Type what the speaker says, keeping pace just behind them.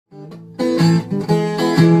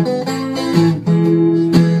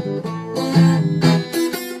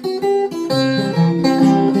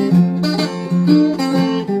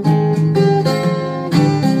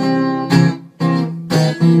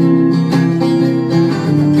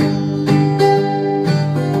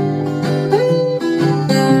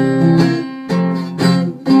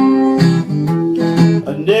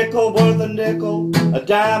A nickel worth a nickel, a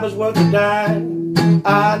dime is worth a dime.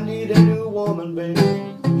 I need a new woman, baby,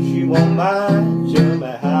 she won't mind. Tell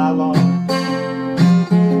me how long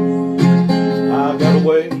I gotta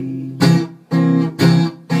wait.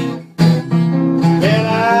 Can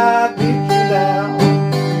I get you now?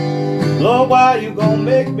 Lord, why you gonna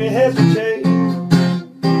make me hesitate?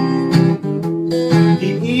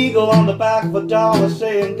 The eagle on the back of a dollar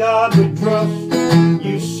saying God we trust.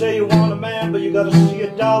 You say you want a man, but you gotta see a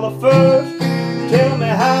dollar first. Tell me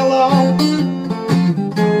how long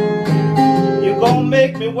you gonna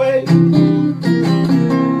make me wait?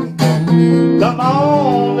 Come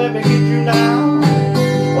on, let me get you now.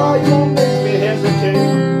 Why you gonna make me hesitate?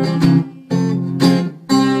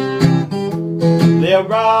 They're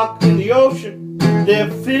rock in the ocean, they're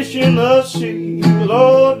fish in the sea.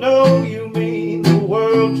 Lord, know you mean the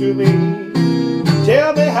world to me.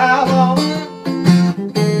 Tell me how long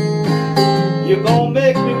you gonna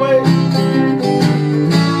make me wait?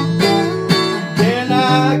 Can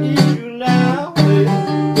I get you now, baby?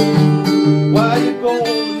 Why you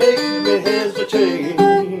gonna make me hesitate?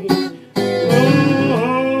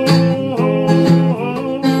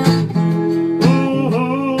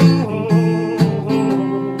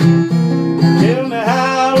 Tell me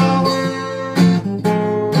how long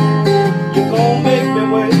you gonna make me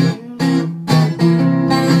wait?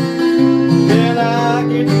 Can I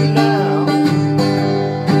get you now?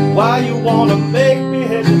 Why you wanna make me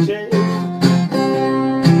hesitate?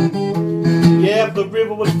 Yeah, if the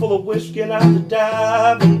river was full of whiskey and I'd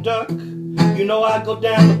dive and duck, you know I'd go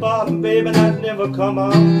down the bottom, baby, and I'd never come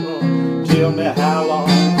up. Tell me how long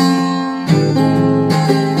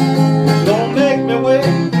you gonna make me wait?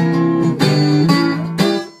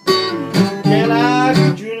 Can I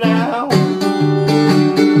get you now?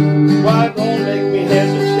 Why gonna make me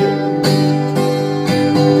hesitate?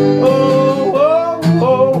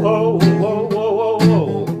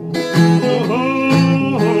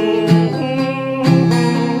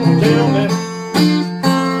 Tell me,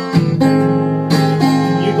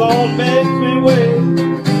 you gonna make me wait?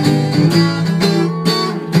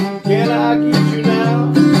 Can I get you now?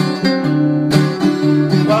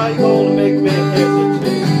 Why you gonna make me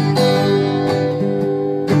hesitate?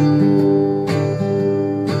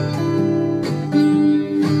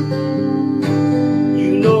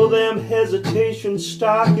 You know them hesitation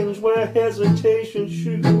stockings wear hesitation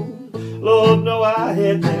shoes. Lord, know I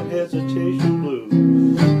had them hesitation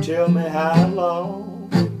blues. Tell me how long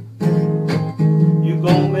you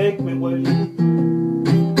gonna make me wait?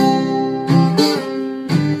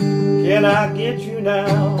 Can I get you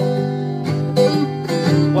now?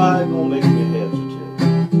 Why you gonna make me hesitate?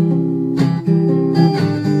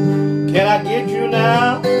 Can I get you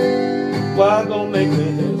now? Why you gonna make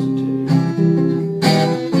me hesitate?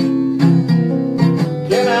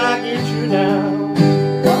 Can I get you now?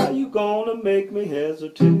 Why you gonna make me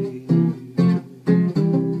hesitate?